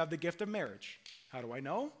what? You have the gift of marriage. How do I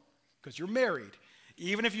know? Because you're married.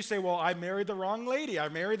 Even if you say, well, I married the wrong lady, I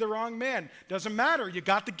married the wrong man. Doesn't matter. You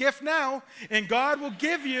got the gift now, and God will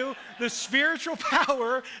give you the spiritual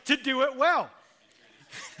power to do it well.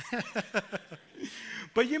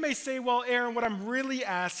 But you may say, well, Aaron, what I'm really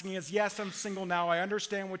asking is, yes, I'm single now. I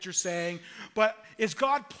understand what you're saying. But is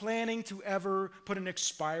God planning to ever put an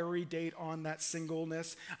expiry date on that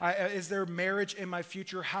singleness? Is there marriage in my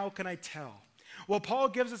future? How can I tell? Well, Paul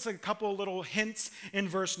gives us a couple little hints in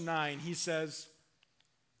verse 9. He says,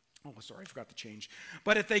 oh, sorry, I forgot to change.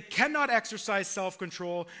 But if they cannot exercise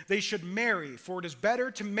self-control, they should marry, for it is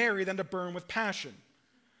better to marry than to burn with passion.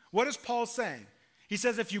 What is Paul saying? He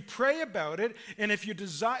says if you pray about it, and if you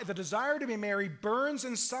the desire to be married burns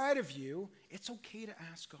inside of you, it's okay to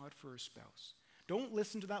ask God for a spouse. Don't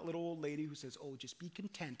listen to that little old lady who says, oh, just be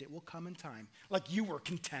content. It will come in time. Like you were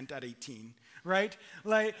content at 18, right?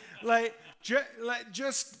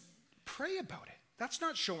 Just pray about it. That's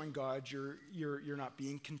not showing God you're not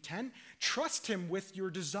being content. Trust him with your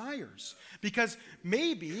desires. Because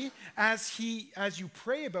maybe as you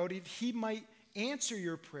pray about it, he might answer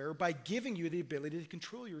your prayer by giving you the ability to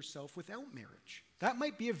control yourself without marriage. That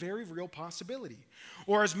might be a very real possibility.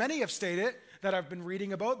 Or as many have stated that I've been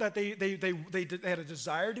reading about, that they had a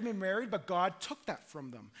desire to be married, but God took that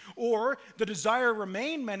from them. Or the desire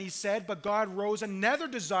remained, many said, but God rose another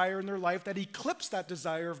desire in their life that eclipsed that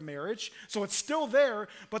desire of marriage. So it's still there,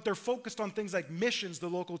 but they're focused on things like missions, the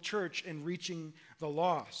local church, and reaching the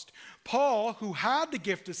lost. Paul, who had the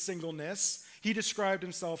gift of singleness, he described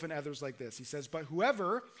himself and others like this. He says, but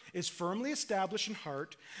whoever is firmly established in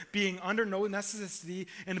heart, being under no necessity,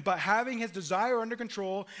 but having his desire under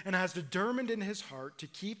control, and has determined in his heart to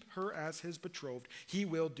keep her as his betrothed, he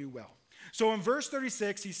will do well. So in verse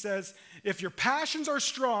 36, he says, if your passions are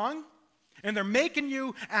strong, and they're making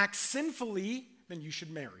you act sinfully, then you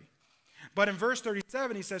should marry. But in verse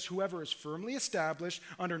 37, he says, whoever is firmly established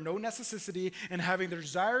under no necessity, and having their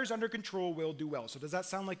desires under control will do well. So does that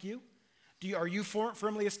sound like you? Are you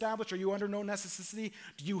firmly established? Are you under no necessity?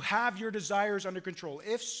 Do you have your desires under control?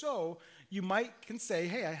 If so, you can say,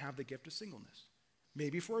 hey, I have the gift of singleness.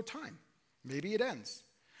 Maybe for a time. Maybe it ends.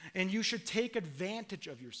 And you should take advantage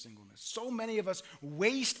of your singleness. So many of us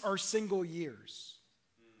waste our single years.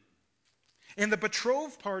 And the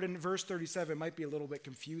betrothed part in verse 37 might be a little bit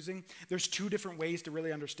confusing. There's two different ways to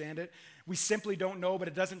really understand it. We simply don't know, but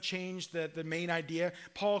it doesn't change the main idea.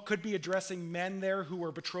 Paul could be addressing men there who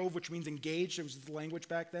were betrothed, which means engaged. It was the language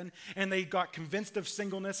back then. And they got convinced of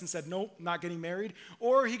singleness and said, nope, not getting married.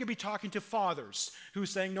 Or he could be talking to fathers who's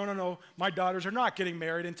saying, no, my daughters are not getting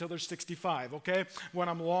married until they're 65, okay, when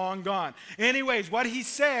I'm long gone. Anyways, what he's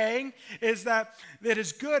saying is that it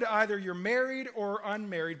is good either you're married or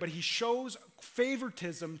unmarried, but he shows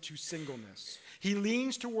favoritism to singleness. He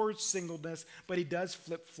leans towards singleness, but he does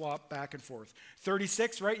flip-flop back and forth.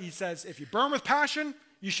 36, right? He says, if you burn with passion,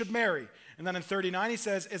 you should marry. And then in 39, he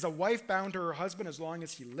says, is a wife bound to her husband as long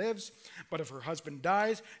as he lives? But if her husband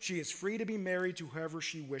dies, she is free to be married to whoever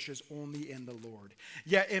she wishes, only in the Lord.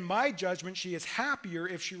 Yet in my judgment, she is happier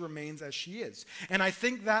if she remains as she is. And I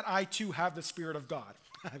think that I too have the Spirit of God.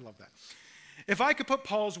 I love that. If I could put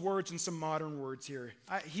Paul's words in some modern words here,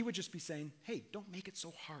 he would just be saying, hey, don't make it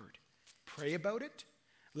so hard. Pray about it.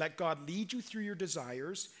 Let God lead you through your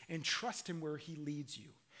desires and trust him where he leads you.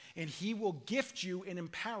 And he will gift you and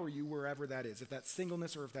empower you wherever that is, if that's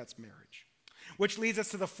singleness or if that's marriage. Which leads us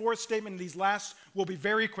to the fourth statement. These last will be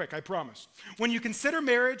very quick, I promise. When you consider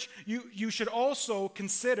marriage, you should also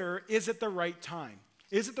consider, is it the right time?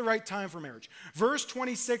 Is it the right time for marriage? Verse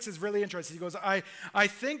 26 is really interesting. He goes, I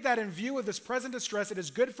think that in view of this present distress, it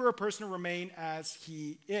is good for a person to remain as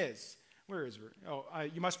he is. Where is it? Oh,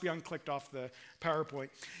 you must be unclicked off the PowerPoint.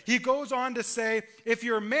 He goes on to say, if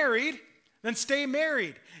you're married, then stay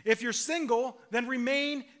married. If you're single, then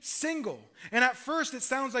remain single. And at first, it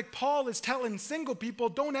sounds like Paul is telling single people,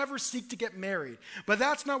 don't ever seek to get married. But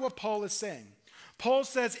that's not what Paul is saying. Paul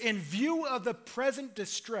says, in view of the present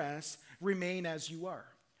distress, remain as you are.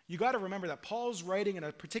 You got to remember that Paul's writing in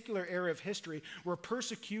a particular era of history where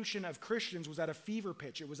persecution of Christians was at a fever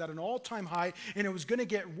pitch. It was at an all-time high, and it was going to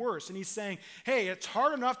get worse. And he's saying, hey, it's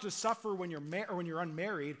hard enough to suffer when you're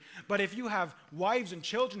unmarried, but if you have wives and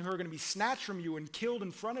children who are going to be snatched from you and killed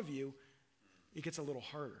in front of you, it gets a little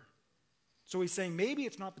harder. So he's saying maybe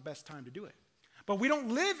it's not the best time to do it. But we don't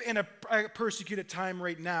live in a persecuted time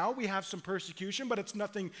right now. We have some persecution, but it's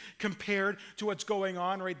nothing compared to what's going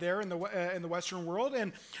on right there in the Western world.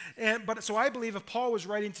 But so I believe if Paul was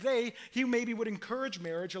writing today, he maybe would encourage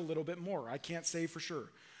marriage a little bit more. I can't say for sure.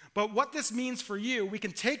 But what this means for you, we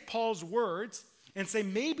can take Paul's words and say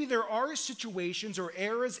maybe there are situations or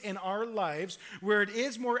eras in our lives where it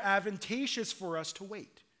is more advantageous for us to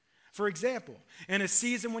wait. For example, in a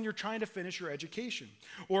season when you're trying to finish your education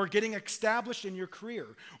or getting established in your career,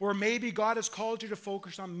 or maybe God has called you to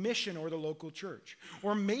focus on mission or the local church,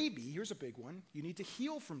 or maybe, here's a big one, you need to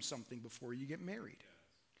heal from something before you get married.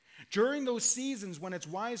 During those seasons when it's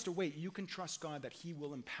wise to wait, you can trust God that he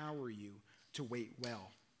will empower you to wait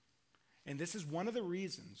well. And this is one of the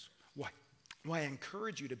reasons why I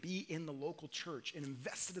encourage you to be in the local church and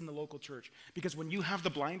invested in the local church. Because when you have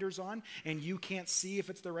the blinders on and you can't see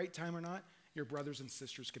if it's the right time or not, your brothers and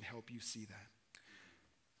sisters can help you see that.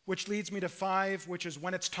 Which leads me to 5, which is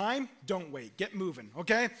when it's time, don't wait. Get moving,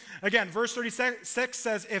 okay? Again, verse 36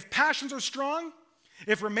 says, if passions are strong,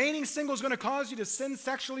 if remaining single is going to cause you to sin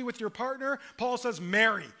sexually with your partner, Paul says,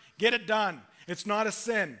 marry. Get it done. It's not a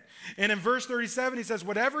sin. And in verse 37, he says,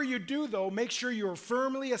 whatever you do, though, make sure you are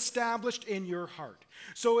firmly established in your heart.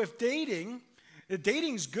 So if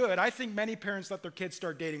dating's good, I think many parents let their kids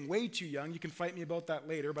start dating way too young. You can fight me about that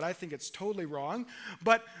later, but I think it's totally wrong.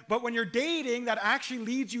 But when you're dating, that actually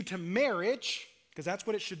leads you to marriage, because that's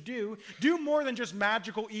what it should do. Do more than just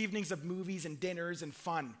magical evenings of movies and dinners and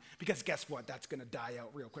fun. Because guess what? That's going to die out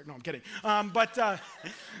real quick. No, I'm kidding.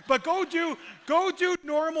 But go do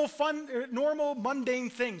normal fun, normal mundane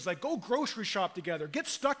things. Like go grocery shop together. Get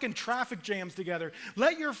stuck in traffic jams together.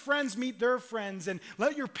 Let your friends meet their friends. And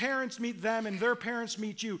let your parents meet them and their parents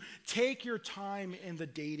meet you. Take your time in the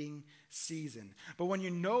dating season. But when you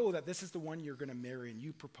know that this is the one you're going to marry and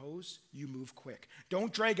you propose, you move quick.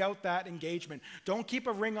 Don't drag out that engagement. Don't keep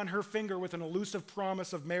a ring on her finger with an elusive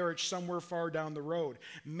promise of marriage somewhere far down the road.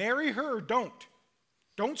 Marry her, don't.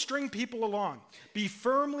 Don't string people along. Be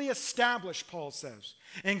firmly established, Paul says.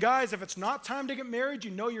 And guys, if it's not time to get married,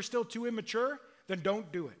 you know you're still too immature, then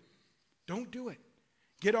don't do it. Don't do it.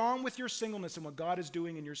 Get on with your singleness and what God is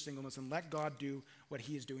doing in your singleness, and let God do what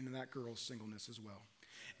he is doing in that girl's singleness as well.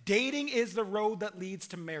 Dating is the road that leads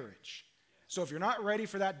to marriage. So if you're not ready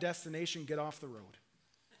for that destination, get off the road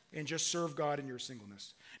and just serve God in your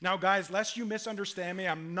singleness. Now, guys, lest you misunderstand me,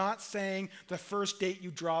 I'm not saying the first date you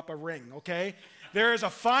drop a ring, okay? There is a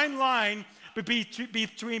fine line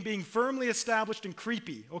between being firmly established and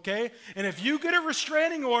creepy, okay? And if you get a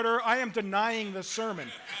restraining order, I am denying this sermon,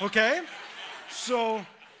 okay? So,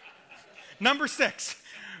 number 6.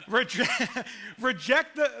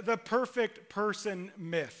 Reject the perfect person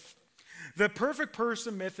myth. The perfect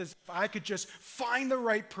person myth is if I could just find the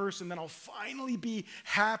right person, then I'll finally be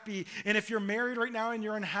happy. And if you're married right now and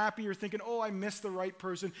you're unhappy, you're thinking, oh, I missed the right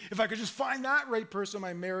person. If I could just find that right person,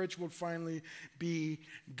 my marriage will finally be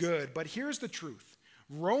good. But here's the truth.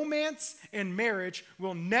 Romance and marriage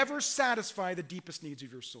will never satisfy the deepest needs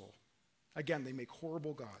of your soul. Again, they make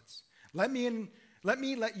horrible gods. Let me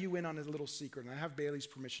let you in on a little secret, and I have Bailey's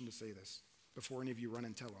permission to say this before any of you run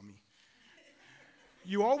and tell on me.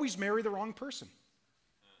 You always marry the wrong person.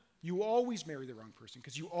 You always marry the wrong person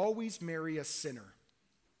because you always marry a sinner.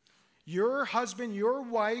 Your husband, your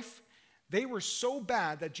wife, they were so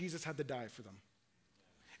bad that Jesus had to die for them.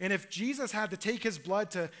 And if Jesus had to take his blood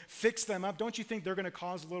to fix them up, don't you think they're going to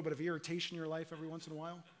cause a little bit of irritation in your life every once in a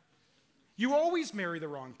while? You always marry the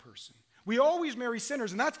wrong person. We always marry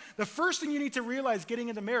sinners, and that's the first thing you need to realize getting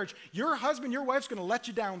into marriage. Your husband, your wife's going to let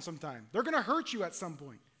you down sometime. They're going to hurt you at some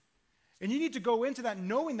point. And you need to go into that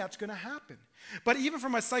knowing that's going to happen. But even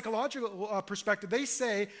from a psychological perspective, they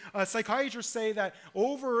say, psychiatrists say that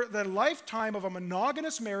over the lifetime of a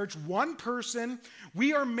monogamous marriage, one person,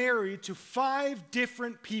 we are married to 5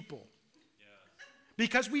 different people. Yeah.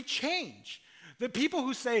 Because we change. The people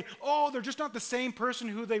who say, oh, they're just not the same person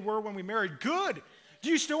who they were when we married, good.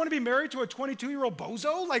 Do you still want to be married to a 22-year-old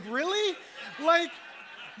bozo? Like, really? Like,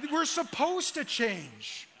 we're supposed to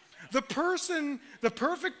change. The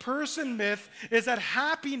perfect person myth is that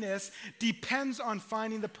happiness depends on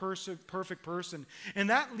finding the perfect person. And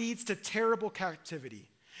that leads to terrible captivity.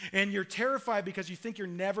 And you're terrified because you think you're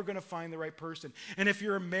never going to find the right person. And if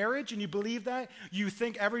you're in marriage and you believe that, you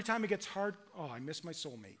think every time it gets hard, oh, I miss my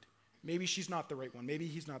soulmate. Maybe she's not the right one. Maybe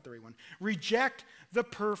he's not the right one. Reject the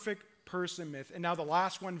perfect person myth. And now the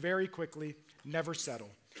last one, very quickly, never settle.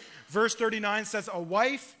 Verse 39 says, a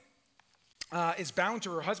wife is bound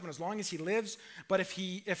to her husband as long as he lives, but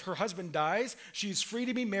if her husband dies, she's free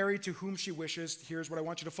to be married to whom she wishes. Here's what I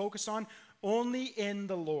want you to focus on, only in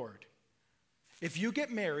the Lord. If you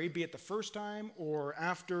get married, be it the first time or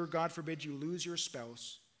after, God forbid, you lose your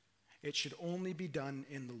spouse, it should only be done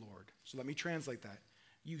in the Lord. So let me translate that.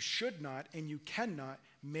 You should not and you cannot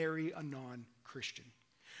marry a non-Christian,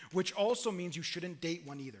 which also means you shouldn't date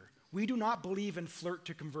one either. We do not believe in flirt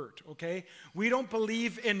to convert, okay? We don't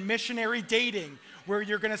believe in missionary dating where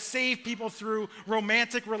you're going to save people through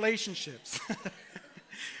romantic relationships.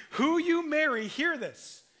 Who you marry, hear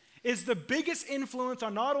this, is the biggest influence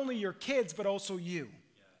on not only your kids, but also you.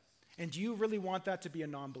 Yes. And do you really want that to be a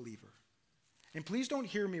non-believer? And please don't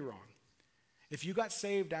hear me wrong. If you got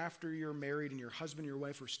saved after you're married and your husband or your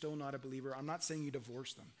wife are still not a believer, I'm not saying you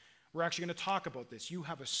divorce them. We're actually going to talk about this. You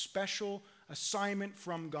have a special assignment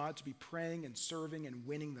from God to be praying and serving and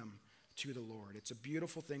winning them to the Lord. It's a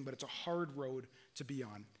beautiful thing, but it's a hard road to be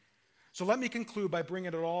on. So let me conclude by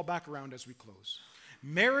bringing it all back around as we close.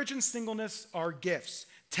 Marriage and singleness are gifts,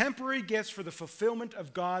 temporary gifts for the fulfillment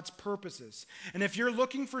of God's purposes. And if you're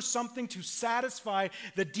looking for something to satisfy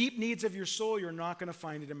the deep needs of your soul, you're not going to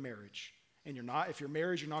find it in marriage. And if you're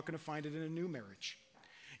married, you're not going to find it in a new marriage.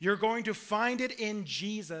 You're going to find it in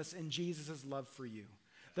Jesus and Jesus' love for you.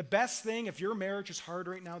 The best thing, if your marriage is hard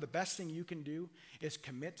right now, the best thing you can do is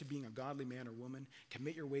commit to being a godly man or woman,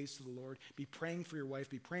 commit your ways to the Lord, be praying for your wife,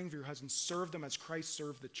 be praying for your husband, serve them as Christ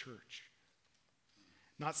served the church.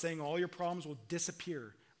 Not saying all your problems will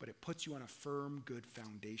disappear, but it puts you on a firm, good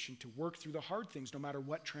foundation to work through the hard things no matter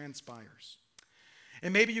what transpires.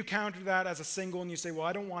 And maybe you counter that as a single and you say, well,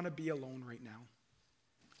 I don't want to be alone right now.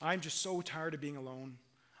 I'm just so tired of being alone.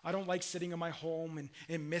 I don't like sitting in my home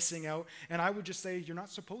and missing out. And I would just say, you're not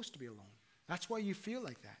supposed to be alone. That's why you feel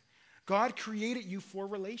like that. God created you for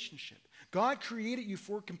relationship. God created you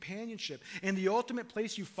for companionship. And the ultimate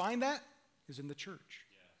place you find that is in the church.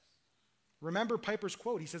 Yes. Remember Piper's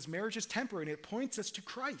quote. He says, marriage is temporary, and it points us to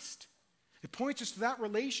Christ. It points us to that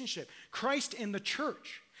relationship, Christ in the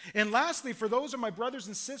church. And lastly, for those of my brothers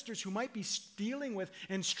and sisters who might be dealing with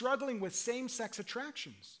and struggling with same-sex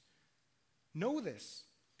attractions, know this,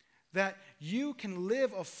 that you can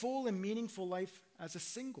live a full and meaningful life as a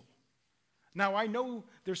single. Now, I know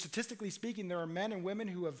statistically speaking, there are men and women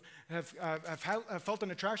who have felt an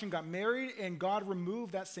attraction, got married, and God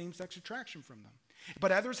removed that same-sex attraction from them.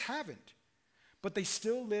 But others haven't. But they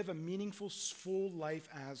still live a meaningful, full life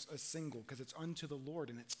as a single because it's unto the Lord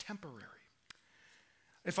and it's temporary.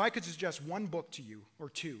 If I could suggest one book to you or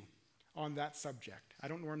two on that subject, I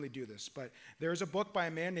don't normally do this, but there's a book by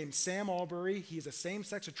a man named Sam Albury. He's a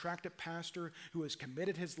same-sex attracted pastor who has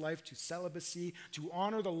committed his life to celibacy, to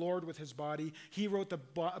honor the Lord with his body. He wrote the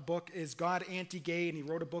book, Is God Anti-Gay? And he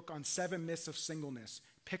wrote a book on 7 myths of singleness.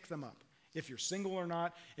 Pick them up. If you're single or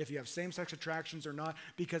not, if you have same-sex attractions or not,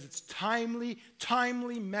 because it's timely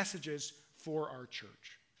messages for our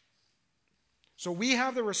church. So we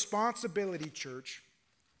have the responsibility, church,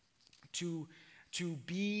 to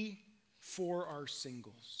be for our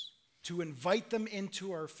singles, to invite them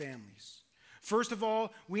into our families. First of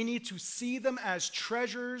all, we need to see them as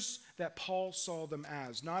treasures that Paul saw them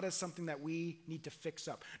as, not as something that we need to fix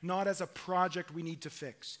up, not as a project we need to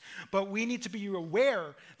fix. But we need to be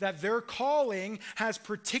aware that their calling has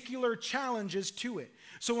particular challenges to it.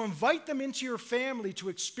 So invite them into your family to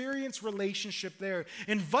experience relationship there.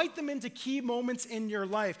 Invite them into key moments in your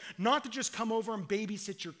life, not to just come over and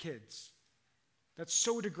babysit your kids. That's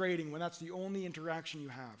so degrading when that's the only interaction you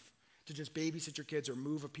have, to just babysit your kids or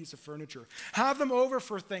move a piece of furniture. Have them over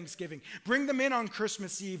for Thanksgiving. Bring them in on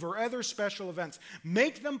Christmas Eve or other special events.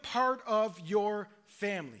 Make them part of your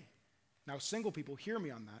family. Now, single people, hear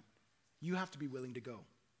me on that. You have to be willing to go.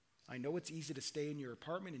 I know it's easy to stay in your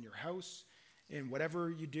apartment, in your house, in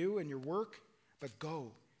whatever you do in your work, but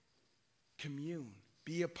go. Commune.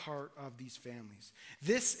 Be a part of these families.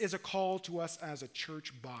 This is a call to us as a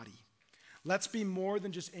church body. Let's be more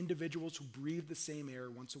than just individuals who breathe the same air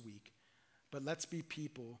once a week, but let's be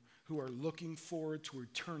people who are looking forward to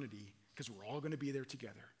eternity because we're all going to be there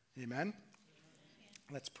together. Amen?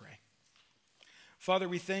 Let's pray. Father,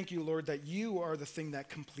 we thank you, Lord, that you are the thing that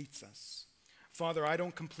completes us. Father, I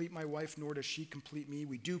don't complete my wife, nor does she complete me.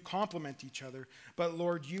 We do complement each other, but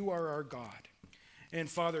Lord, you are our God. And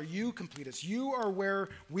Father, you complete us. You are where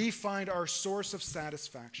we find our source of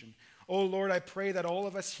satisfaction. Oh Lord, I pray that all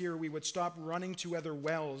of us here, we would stop running to other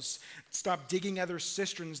wells, stop digging other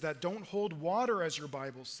cisterns that don't hold water, as your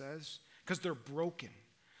Bible says, because they're broken.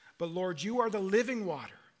 But Lord, you are the living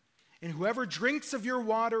water, and whoever drinks of your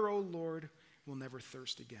water, oh Lord, will never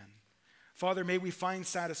thirst again. Father, may we find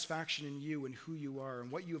satisfaction in you and who you are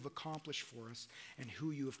and what you have accomplished for us and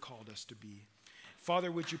who you have called us to be.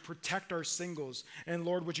 Father, would you protect our singles? And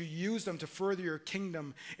Lord, would you use them to further your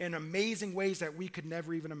kingdom in amazing ways that we could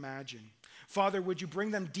never even imagine? Father, would you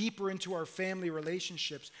bring them deeper into our family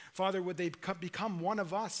relationships? Father, would they become one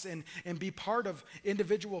of us and be part of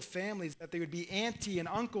individual families, that they would be auntie and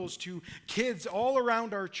uncles to kids all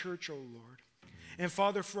around our church, oh Lord. And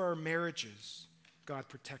Father, for our marriages, God,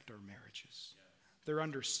 protect our marriages. They're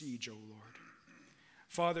under siege, oh Lord.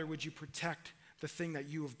 Father, would you protect the thing that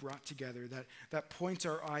you have brought together that points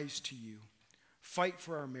our eyes to you. Fight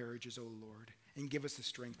for our marriages, O Lord, and give us the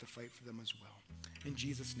strength to fight for them as well. In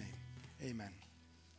Jesus' name, amen.